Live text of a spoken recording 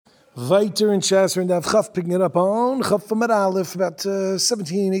Weiter in Shasser and Dav Chaf, picking it up on Chaf Amud Aleph, about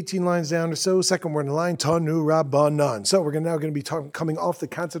 17, 18 lines down or so, second word in the line, Tanu Rabbanan. So we're now going to be coming off the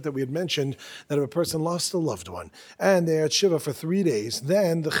concept that we had mentioned, that if a person lost a loved one and they're at Shiva for 3 days,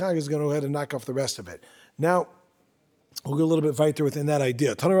 then the Chag is going to go ahead and knock off the rest of it. Now, we'll go a little bit weiter within that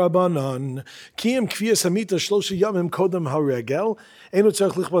idea. Tanu Rabbanan, Kiyam Kfiyas Hamita Shlosha Yamim Kodem HaRegel, Einu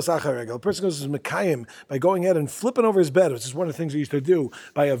Tzarech Lichbos Achar Regel. A person goes to Mekayim by going ahead and flipping over his bed, which is one of the things we used to do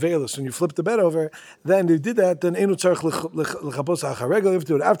by Avelis. When you flip the bed over, then they did that, then Einu Tzarech Lichbos Achar Regel. You have to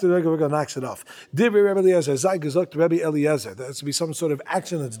do it after the Regel knocks it off. Divrei Rebbe Eliezer, Zai Gezok Rebbe Eliezer. That has to be some sort of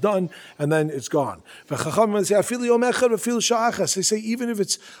action that's done, and then it's gone. They say even if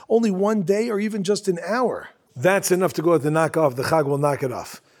it's only 1 day or even just an hour, that's enough to go ahead and knock off. The Chag will knock it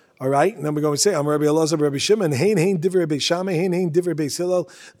off. All right, and then we're going to say, I'm Rabbi Elazar, Rabbi Shimon, hein divrei Beis Shammai, hein divrei Beis Hillel.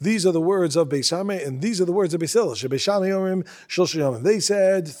 These are the words of Beis Shammai, and these are the words of Beis Hillel. Beis Shammai omrim shlosh yomim. They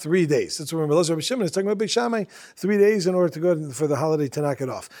said 3 days. That's what Rabbi Elazar, Rabbi Shimon is talking about. Beis Shammai 3 days in order to go for the holiday to knock it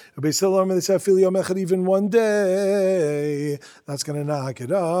off. Beis Hillel, they said fili yom echad, even 1 day. That's going to knock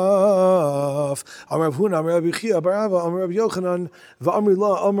it off. Amar Rav Huna, Amar Rabbi Chia bar Abba, Amar Rabbi Yochanan, va'amri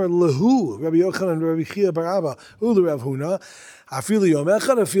la, Amar lehu, Rabbi Yochanan, Rabbi Chia bar Abba, ulu Rav Huna.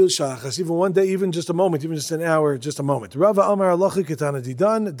 Even 1 day, even just a moment, even just an hour, just a moment. Rava Amar Halacha Ketana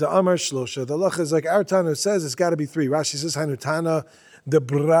Didan, the Amar Shlosha. The Halacha is like our Tana says it's got to be 3. Rashi says Hanutana, the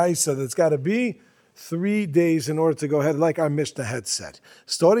Braisa, that's got to be 3 days in order to go ahead, like our Mishnah had said.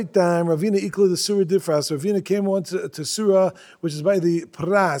 Story time, Ravina Ikla the Surah Difras. Ravina came on to Surah, which is by the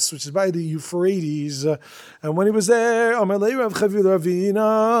Pras, which is by the Euphrates. And when he was there, Amalei Rav Chavila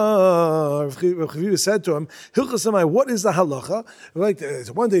said to him, Hilchasamai, what is the halacha? Like, it's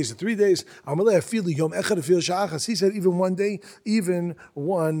 1 day, it's 3 days. Amalei Afili Yom Echad Afil Sha'achas. He said, even 1 day, even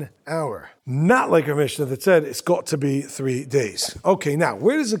 1 hour. Not like our Mishnah that said it's got to be 3 days. Okay, now,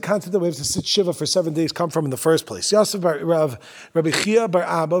 where does the concept that we have to sit Shiva for 7 days come from in the first place? Yosef bar Rav, Rabbi Chia bar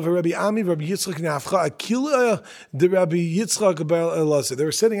Abba, Rabbi Ami, Rabbi Yitzchak Nafcha, Akila de Rabbi Yitzchak bar Elazar. They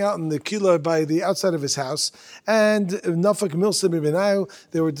were sitting out in the Kila by the outside of his house, and Nafak Milsa Mibinayu,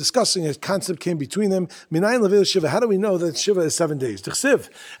 they were discussing a concept came between them. Minayin Levil Shiva. How do we know that Shiva is 7 days? Dichsiv,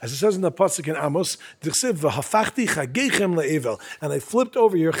 as it says in the pasuk in Amos, Dichsiv v'hafachti chageichem le'evel, and I flipped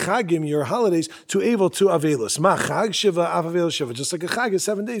over your chagim, your holidays, to Evel, to Avelus. Ma chag Shiva av Avel Shiva. Just like a chag is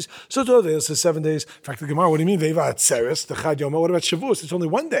 7 days, so to Avelus is 7 days. In fact, the Gemara, what do you mean? Veva Atzeres, the Chag Yoma. What about Shavuos? It's only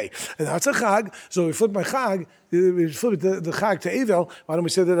 1 day, and that's a chag. So we flip my chag. We flip the chag to Evel. Why don't we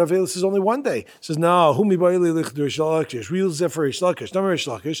say that Avelus is only 1 day? It says no. Humi ba'ili lichdur shlakish. Real zefer shlakish. Number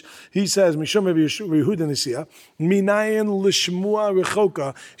shlakish. He says mishum Yehuda Nisia minayin lishmua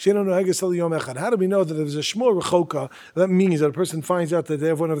rechoka sheinu noheges el yom echad. How do we know that if there's a shmua rechoka? That means that a person finds out that they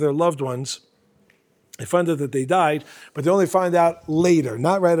have one of their loved ones. They find out that they died, but they only find out later,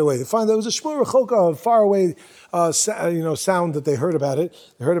 not right away. They find out it was a shmur rechoka, a far away sound that they heard about it.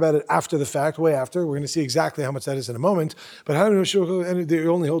 They heard about it after the fact, way after. We're going to see exactly how much that is in a moment. But how do we know shmur? They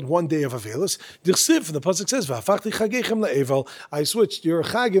only hold 1 day of Avelus. Dichsiv, the pasuk says, "V'afachti chagechem le'evel." I switched your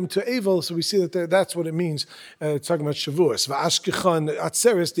chagim to Evel, so we see that that's what it means. It's talking about Shavuos. V'ashkechan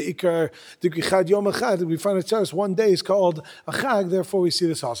atzeres the ikar dikichad yom echad. We find atzeres 1 day is called a chag. Therefore, we see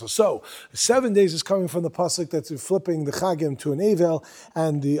this also. So 7 days is coming from the pasuk that's flipping the chagim to an Evel,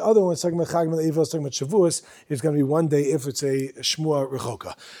 and the other one is talking about chagim and Evel, is talking about Shavuos. It's going to be 1 day if it's a shmua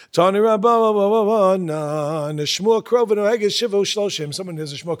rechoka. Tani Rabbanan, a shmua krova noheges shiva shloshim. Someone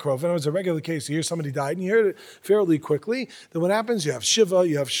has a shmua krova. And it was a regular case. You hear somebody died, and you hear it fairly quickly. Then what happens? You have shiva,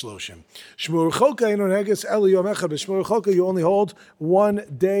 you have shloshim. Shmua rechoka noheges eli yom echad. But shmua rechoka, you only hold 1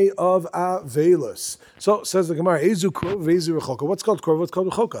 day of avelus. So says the Gemara, ezu krova, ezu rechoka. What's called krova? What's called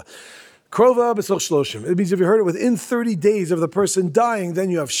rechoka? Krova b'soch shloshim. It means if you heard it within 30 days of the person dying, then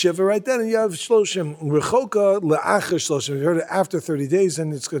you have shiva right then, and you have shloshim. Rechoka le'achar shloshim. If you heard it after 30 days,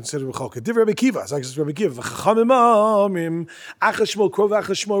 then it's considered rechoka. Div Rabbi Kiva. It's like Rabbi Kiva. V'chachamim amim achar shmo krova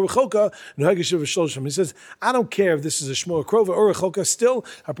achar shmo rechoka noheg shiva shloshim. He says, I don't care if this is a shmo krova or rechoka. Still,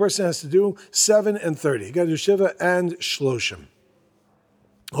 a person has to do 7 and 30. You got to do shiva and shloshim.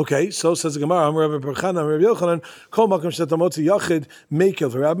 Okay, so says the Gemara, I'm Rabbi Barchana, Rabbi Yochanan, Kol Makom Shetamotzi Yachid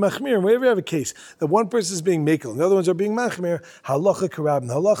Mekel, Rabbi Machmir. Whenever you have a case that one person is being Mekel and the other ones are being Machmir, Halacha Karabim.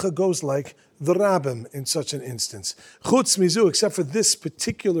 Halacha goes like the Rabbim in such an instance. Chutz Mizu, except for this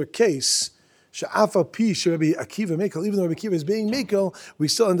particular case, Sha'afa Pi Rabbi Akiva Mekel. Even though Rabbi Akiva is being Mekel, we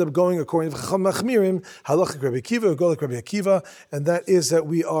still end up going according to Chacham Machmirim, Halacha Rabbi Akiva, we go like Rabbi Akiva, and that is that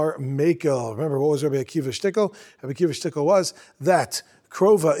we are Mekel. Remember, what was Rabbi Akiva's shtickle? Rabbi Akiva's shtickle was that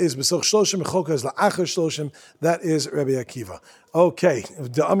Krova is B'soch Shloshim, Choka is La'achar Shloshim. That is Rabbi Akiva. Okay,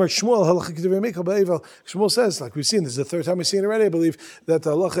 the Amar Shmuel halacha k'divrei Mikol b'Eivel. Shmuel says, like we've seen, this is the third time we've seen it already, I believe, that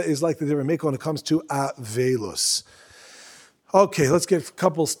the halacha is like the divrei Mikol when it comes to Avelus. Okay, let's get a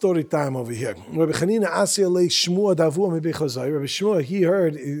couple story time over here. Rabbi Chanina Asya le Shmuel Davua mebechazai. Rabbi Shmuel, he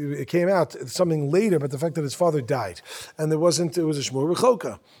heard it came out something later, but the fact that his father died, and it was a Shmuel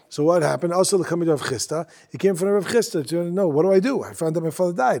Rechoka. So what happened? Also, the coming of Chisda, he came from Rav Chisda to know, what do I do? I found that my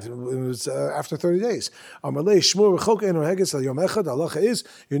father died. It was after 30 days. Amalei Shmuel Rechoka eno heges al yom echad. Halacha is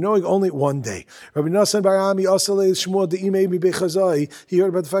you're knowing only one day. Rabbi Nassan bar Ami also le Shmuel deimei mebechazai. He heard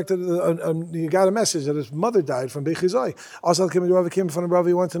about the fact that he got a message that his mother died from Bechazai. Also, came in front of Rav.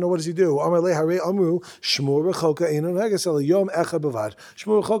 He wanted to know, what does he do? Amalei Hare Amru Shmuel Rechoka eno heges al yom echad bavad.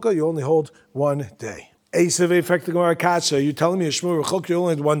 Shmuel Rechoka, you only hold one day. Eisvei, in fact, the Gemara Kacha, you're telling me a Shmuel Rechok, you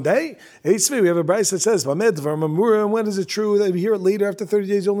only had one day? Eisvei, we have a brayso that says, and when is it true that we hear it later after 30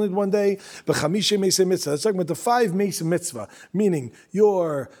 days, you only had one day? B'chamishe meisei mitzvah. Let's talk about the 5 meisei mitzvah, meaning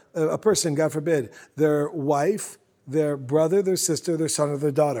a person, God forbid, their wife, their brother, their sister, their son, or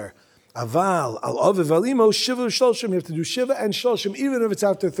their daughter. Aval, al-aviv alimo, shiva shloshim. You have to do shiva and shloshim, even if it's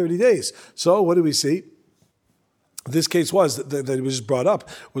after 30 days. So, what do we see? This case was that it was brought up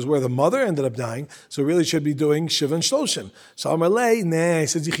was where the mother ended up dying, so really should be doing shiva and shloshim. So Amalei, he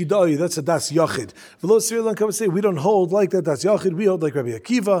says yichidoi, that's a das yachid. V'lo Sri Lanka would say we don't hold like that das yachid. We hold like Rabbi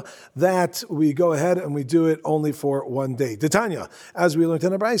Akiva that we go ahead and we do it only for one day. Titania, as we learned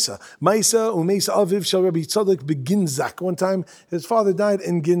in a brayso, Maisa umeisa aviv shel Rabbi Tzadok beginzak. One time his father died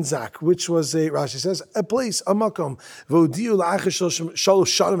in Ginzak, which was Rashi says a place, a makom. V'odiu la'achar shalosh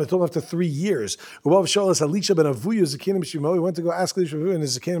shanim. It told him after 3 years. Ubav shalos Elisha ben Avuyu Zakinim Shimo. He went to go ask Elisha and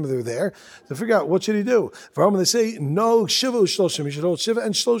his Zakinim, they were there to figure out what should he do. For him, they say no shiva shloshim. He should hold shiva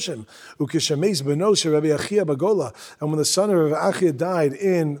and shloshim. Ukishameis benosha Rabbi Achia bagola. And when the son of Rabbi Achia died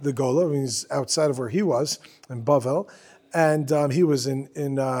in the Gola, I mean, he's outside of where he was in Bavel, and he was in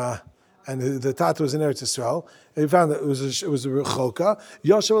and the Tata was in Eretz Yisrael. And he found that it was a Rechoka.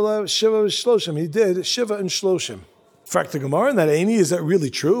 Yoshev shiva shloshim. He did shiva and shloshim. Fact the Gemara, and that Aini, is that really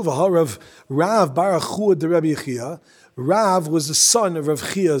true? V'harav Rav Bar Achua de Rabbi Chia. Rav was the son of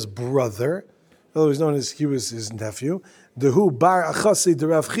Rav Chia's brother, otherwise known as he was his nephew. Dehu Bar Achasi de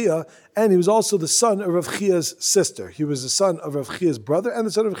Rav Chia, and he was also the son of Rav Chia's sister. He was the son of Rav Chia's brother and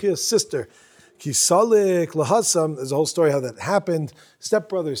the son of Rav Chia's sister. Kisalik Lahasam, there's a whole story how that happened.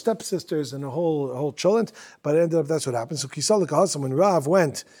 Stepbrothers, stepsisters, and a whole cholent. But it ended up that's what happened. So Kisalik Lahasam, when Rav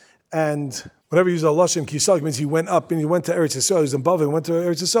went, and whenever you use a lashon kisalik, means he went up and he went to Eretz Yisrael. He was in Bavel, he went to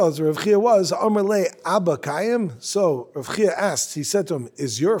Eretz Yisrael. That's where Rav Chia was. Amar le Abba Kayim. So Rav Chia asked, he said to him,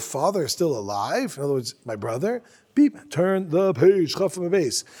 is your father still alive? In other words, my brother? Beep, turn the page, chaf from the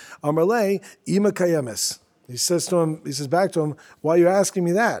base. Amar le Ima Kayemes. He says back to him, why are you asking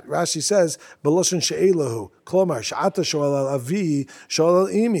me that? Rashi says, B'loshen she'elahu, klomar, she'ata sho'al al avi, sho'al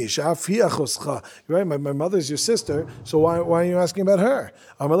al imi, she'af hi achoscha. Right, my mother's your sister, so why are you asking about her?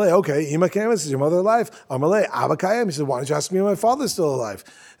 Amalei, okay, Ima Kayemes, is your mother alive? Amalei, Abba Kayem. He said, why don't you ask me if my father's still alive?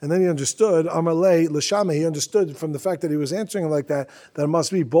 And then he understood, Amalei, L'shama, he understood from the fact that he was answering like that it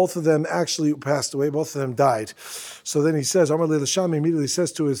must be both of them actually passed away, both of them died. So then he says, Amalei L'shama immediately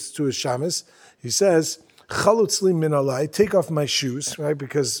says to his shamas, he says, Chalutzli min alai, take off my shoes, right?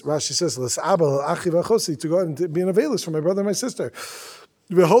 Because Rashi says, "Las abel achi v'chosi," to go out and be an availus for my brother and my sister.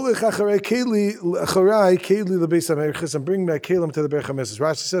 V'holech acharei keli acharai keli lebeis hamerchis, and bring my kelim to the Berach HaMesses.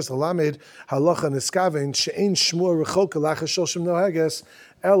 Rashi says, "Halamed halacha niskaven she'ein shmua rechoka lachas shloshim nohages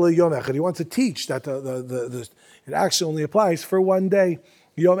ela yom echad." He wants to teach that it actually only applies for one day.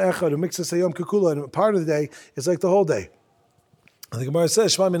 Yom echad u'mixas hayom kekula, and part of the day is like the whole day. And the Gemara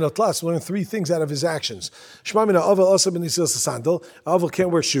says, Shema Mina Tlas, we learn 3 things out of his actions. Shema Mina Aval also ben Yisrael sandal. Aval can't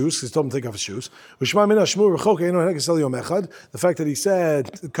wear shoes, because he told him to take off his shoes. Shema Mina Shmu Rechoka Eino Henekes El Yom Echad. The fact that he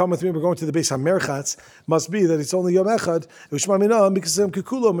said, come with me, we're going to the base HaMerchatz, must be that it's only Yom Echad. Shema Mina, because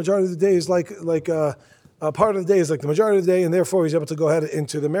Kikulo, majority of the day is like part of the day is like the majority of the day, and therefore he's able to go ahead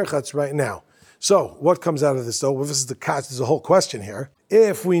into the Merchatz right now. So, what comes out of this though? Well, this is there's a whole question here.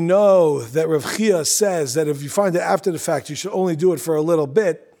 If we know that Rav Chia says that if you find it after the fact, you should only do it for a little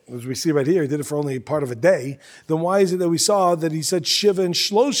bit, as we see right here, he did it for only part of a day, then why is it that we saw that he said Shiva and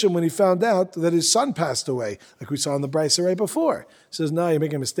Shloshim when he found out that his son passed away, like we saw in the brayso right before? He says, no, you're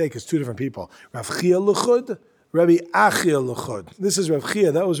making a mistake, it's 2 different people. Rav Chia Luchud, Rabbi Achia Luchud. This is Rav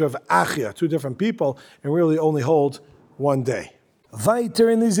Chia, that was Rav Achia, 2 different people, and really only hold one day. Weiter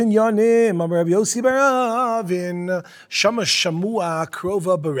in these inyanim, Rabbi Yossi Baravin, Shama Shamua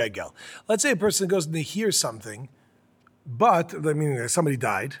Krova Beregel. Let's say a person goes and they hear something, but, I mean, somebody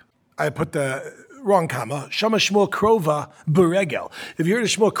died. I put the wrong comma. Shama Shmuel Krova Beregel. If you heard a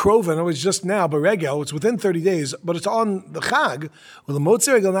Shmuel Krova, and it was just now Beregel, it's within 30 days, but it's on the Chag. Well, the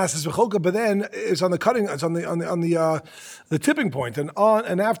Motzer Regel Nasas V'Cholka, but then it's on the cutting. It's on the tipping point, and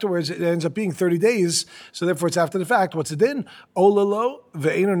afterwards it ends up being 30 days. So therefore, it's after the fact. What's it in? Olalo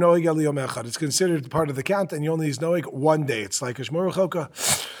ve'eino noeg el yom echad. It's considered part of the count, and you only use noeg one day. It's like a Shmuel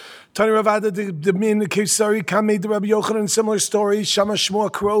V'Cholka. Tani Ravada the min Kesari Kamei the Rabbi Yochanan, similar story. Shama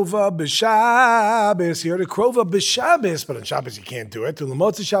Shmuel Krova b'Shabbos. You heard a Krova b'Shabbos, but on Shabbos you can't do it. To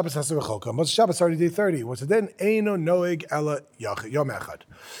Lemotzi Shabbos has to v'Cholka. Motzi Shabbos already day 30. What's it then? Eino noeg ela yom echad.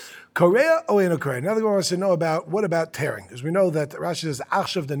 Korea or Eino Korea. Now the Gemara wants to know about what about tearing, because we know that Rashi says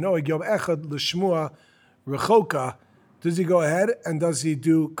Achshav the noeg yom echad l'shmua rechokah. Does he go ahead and does he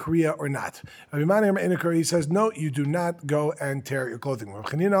do kriya or not? He says, no, you do not go and tear your clothing.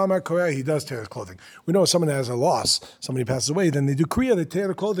 He does tear his clothing. We know if someone has a loss, somebody passes away, then they do kriya, they tear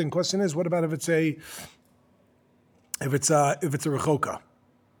the clothing. Question is, what about if it's a rechoka?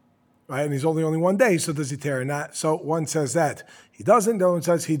 Right? And he's only one day, so does he tear or not? So one says that he doesn't, the other one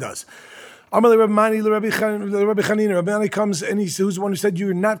says he does. Rabbi Chanina comes and who's the one who said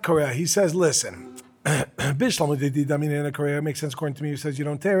you're not Korea? He says, listen. Bishlam in a Korea makes sense according to me. Who says you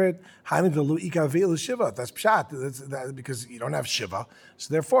don't tear it? That's pshat. That's because you don't have shiva.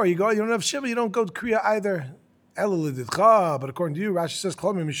 So therefore, you don't have shiva. You don't go to Korea either. But according to you, Rashi says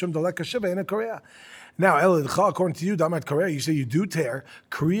mishum daleka shiva in a Korea. Now, according to you, Damat Korea, you say you do tear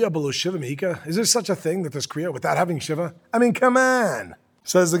Kriya below shiva mika. Is there such a thing that there's Kriya without having shiva? I mean, come on.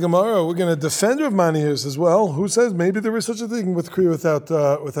 Says the Gemara, we're going to defend Rav Mani here as well. Who says maybe there is such a thing with Kriya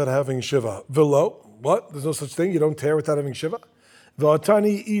without having shiva? Velo. What? There's no such thing? You don't tear without having shiva?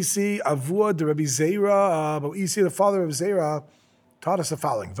 V'atani isi avua de Rabbi Zera, but Isi, the father of Zera, taught us the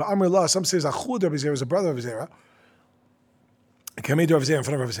following. V'amr la, some says Achud Rabbi Zera is a brother of Zera. Kamei Rav Zera in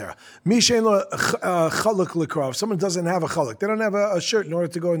front of Rav Zera. Mishain lo chaluk likrov. Someone doesn't have a chaluk. They don't have a shirt in order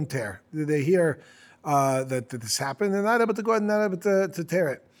to go and tear. They hear that this happened, they're not able to go ahead and not able to tear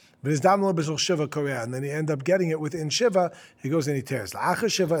it. But his damlo b'shul shiva korea, and then he end up getting it within shiva. He goes and he tears.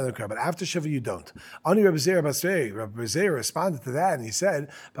 La'achar shiva and but after shiva you don't. Ani Rabbi Zera Basrei. Rabbi Zera responded to that and he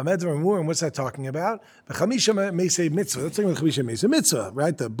said, "B'medvar murim." What's that talking about? B'chamisha meisei mitzvah. That's talking about chamisha meisei mitzvah,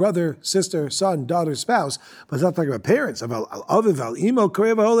 right? The brother, sister, son, daughter, spouse. But it's not talking about parents. About aviv al imo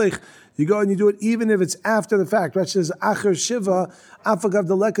korea v'holech. You go and you do it even if it's after the fact. Rashi says, Achar Shiva, Afagav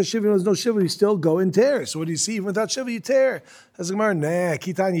Deleka Shiva, there's no Shiva, you still go and tear. So what do you see? Even without Shiva, you tear. That's the Gemara,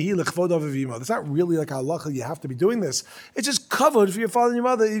 that's not really like halacha, you have to be doing this. It's just covered for your father and your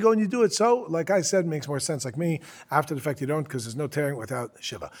mother. You go and you do it. So, like I said, makes more sense. Like me, after the fact, you don't, because there's no tearing without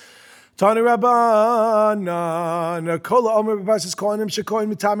Shiva. Tani Rabbanan, Kola Omer B'Bas Kohanim Shekohen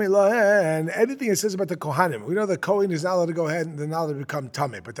Mitame Lahen. Anything it says about the Kohanim, we know that Kohen is not allowed to go ahead and they're not allowed to become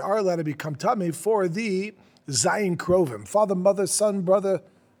Tameh, but they are allowed to become Tameh for the Zayin Krovim, father, mother, son, brother.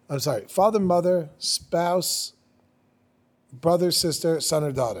 Father, mother, spouse, brother, sister, son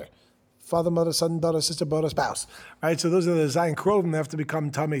or daughter. Father, mother, son, daughter, sister, brother, spouse. Right. So those are the Zayin Krovim. They have to become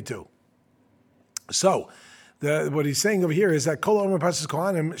Tameh too. So. What he's saying over here is that Kol Omer Pasas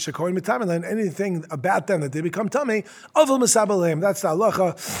Kohanim Shekohen Mitame, anything about them that they become tummy, Avel Misabel. That's the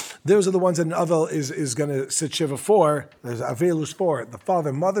halacha. Those are the ones that an Avel is going to sit shiva for. There's Avelus for the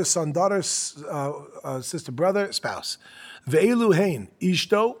father, mother, son, daughter, sister, brother, spouse. Ve'elu Hein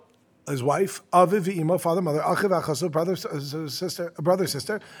Ishto, his wife, Aviv Ve'imo, father, mother, Achiv Achaso, brother,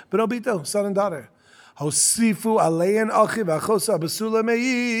 sister, Benobito, son and daughter. Hosifu alein achiv achosa basula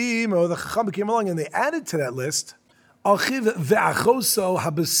meim. The Chacham came along and they added to that list achiv ve'achoso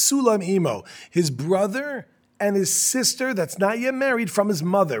habasulam imo, his brother and his sister that's not yet married from his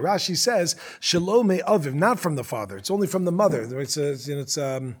mother. Rashi says shalom me'aviv, not from the father. It's only from the mother. It's a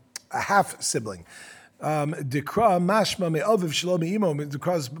half sibling. Dikra mashma me'aviv shalom imo.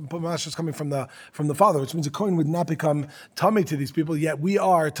 Dikra's mashma is coming from the father, which means a Kohen would not become tummy to these people. Yet we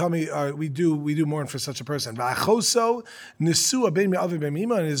are tummy. We do mourn for such a person. Va'achoso nesua ben me'aviv ben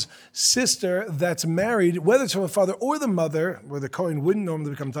imo, and his sister that's married, whether it's from the father or the mother, where the Kohen wouldn't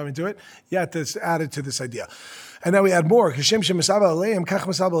normally become tummy to it. Yet that's added to this idea. And now we add more. Just like we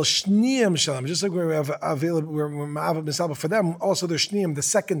have available, we're misabel for them, also their shniim, the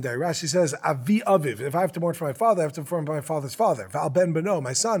secondary. Rashi says, Avi Aviv. If I have to mourn for my father, I have to mourn for my father's father. Val ben Beno,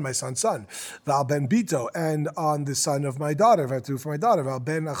 my son's son. Val ben Bito, and on the son of my daughter, if I have to do for my daughter. Val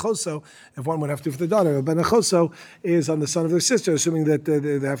ben Achoso, if one would have to do for the daughter. Val ben Achoso is on the son of their sister, assuming that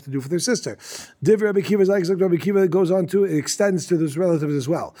they have to do for their sister. Div Rabbi Kiva is like Rabbi Kiva goes on to, it extends to those relatives as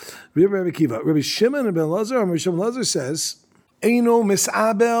well. Rabbi Kiva, Rabbi Shimon and Ben Lazar, Rabbi Shimon Lazar says, Eino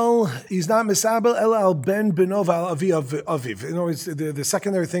misabel, he's not misabel, el al ben benov al aviv. In other words, the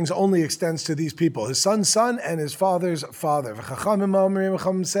secondary things only extends to these people, his son's son and his father's father.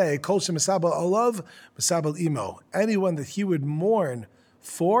 Chachamim say, kol shemisabel alav, misabel imo. Anyone that he would mourn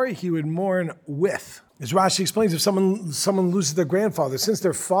for, he would mourn with. As Rashi explains, if someone loses their grandfather, since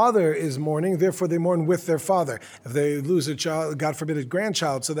their father is mourning, therefore they mourn with their father. If they lose a child, God forbid, a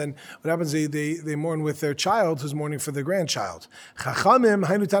grandchild, so then what happens? They mourn with their child who's mourning for their grandchild. Chachamim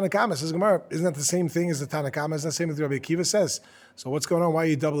hainu Tanakama, says Gemara, isn't that the same thing as the Tanakama? Isn't that the same as Rabbi Akiva says? So what's going on? Why are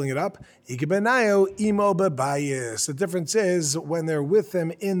you doubling it up? The difference is when they're with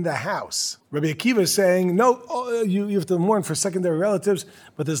them in the house. Rabbi Akiva is saying, no, you have to mourn for secondary relatives,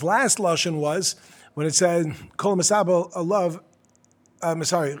 but this last lashon was when it said kol misabel alav.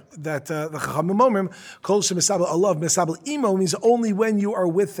 That the Chachamim omrim kol shemisabel alav misabel imo means only when you are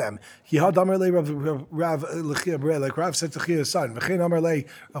with them. Like Rav said to Chia's son, v'chein amar le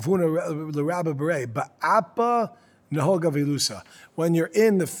Avuna l'Rabba berei ba'apa nehog avilusa. When you're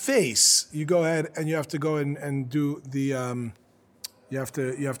in the face, you go ahead and you have to go and do the you have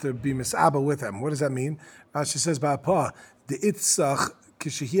to be misabel with them. What does that mean? She says ba'apa the itzach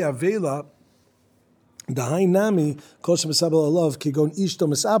kishehi avela. So it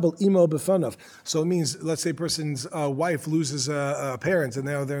means, let's say a person's wife loses a parent and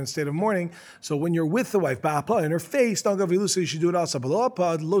now they're in a state of mourning. So when you're with the wife, in her face, you should do it also. But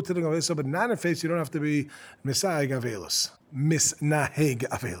not in her face, you don't have to be misnaheg avelus.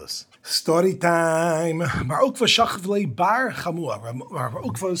 Story time. Bar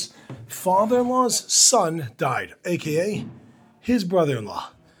Ukva's father-in-law's son died, aka his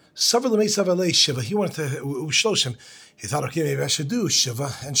brother-in-law. He wanted to shloshim. He thought, okay, maybe I should do shiva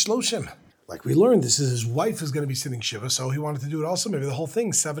and shloshim. Like we learned, this is his wife is going to be sitting shiva, so he wanted to do it also. Maybe the whole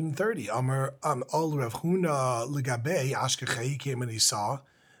thing 7:30. Amar al Rav Huna legabe Ashkechai came and he saw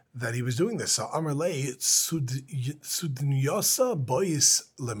that he was doing this. So Amar lei sudnyosa bois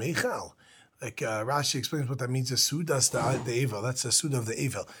lemechal. Like Rashi explains what that means, a sudas the evil. That's a suda of the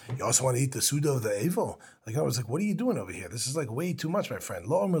evil. You also want to eat the suda of the evil? Like I was like, what are you doing over here? This is like way too much, my friend.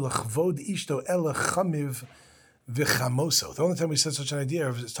 Lo omer lechvod ishto ela chamiv v'chamoso. The only time we said such an idea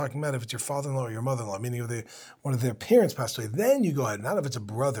is talking about if it's your father-in-law or your mother-in-law, meaning if one of their parents passed away, then you go ahead. Not if it's a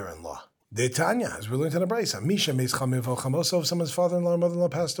brother-in-law. De Tanya, as we learned in a brayso, Misha meis chamiv v'chamoso. If someone's father-in-law or mother-in-law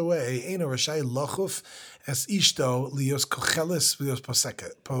passed away, eino rashai lachuf es ishto lios kochelis lios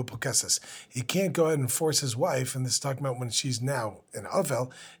pokeses. He can't go ahead and force his wife, and this is talking about when she's now in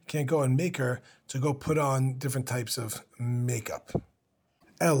Avel, can't go and make her to go put on different types of makeup.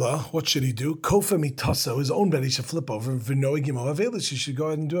 Ella, what should he do? Kofa mitaso, his own bed, he should flip over. V'noigimo avelis, he should go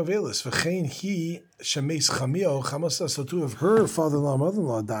ahead and do avelis. V'chein he shemes chamio chamosa. So too, if her father-in-law,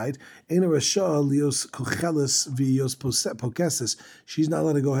 mother-in-law died, ena rasha lios kochelis v'yos pokeses. She's not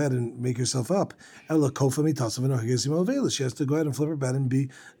allowed to go ahead and make herself up. Ella kofa mitaso v'noigimo avelis. She has to go ahead and flip her bed and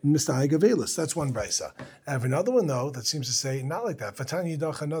be mistahig avelis. That's one braysa. I have another one though that seems to say not like that. Fatani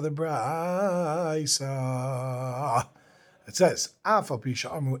yidach, another braysa. It says, talking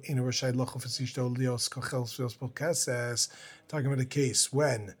about a case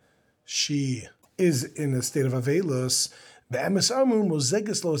when she is in a state of avelus,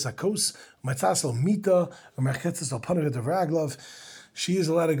 she is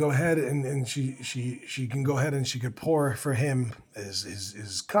allowed to go ahead and she can go ahead and she could pour for him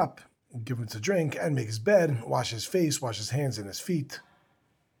his cup, give him to drink, and make his bed, wash his face, wash his hands and his feet.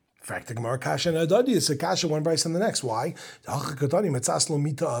 In fact, the Gemara Kasha and Adadi is a Kasha one price on the next. Why? Mitaso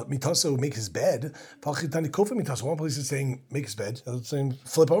make his bed. One place is saying make his bed. The other saying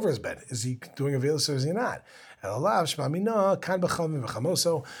flip over his bed. Is he doing a veilus or is he not? One of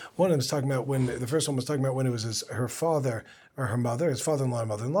them is talking about when the first one was talking about when it was her father or her mother, his father-in-law and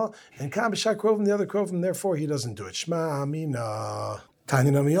mother-in-law, and Kabashak Krovim, the other Krovim, therefore he doesn't do it. Shma Amina.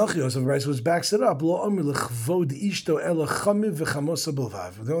 Tanya Namiyachios of rice which backs it up. The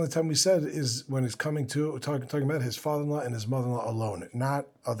only time we said is when it's coming to talking about his father-in-law and his mother-in-law alone, not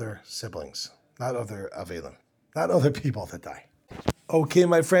other siblings, not other avelim, not other people that die. Okay,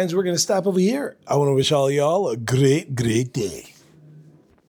 my friends, we're going to stop over here. I want to wish all y'all a great day.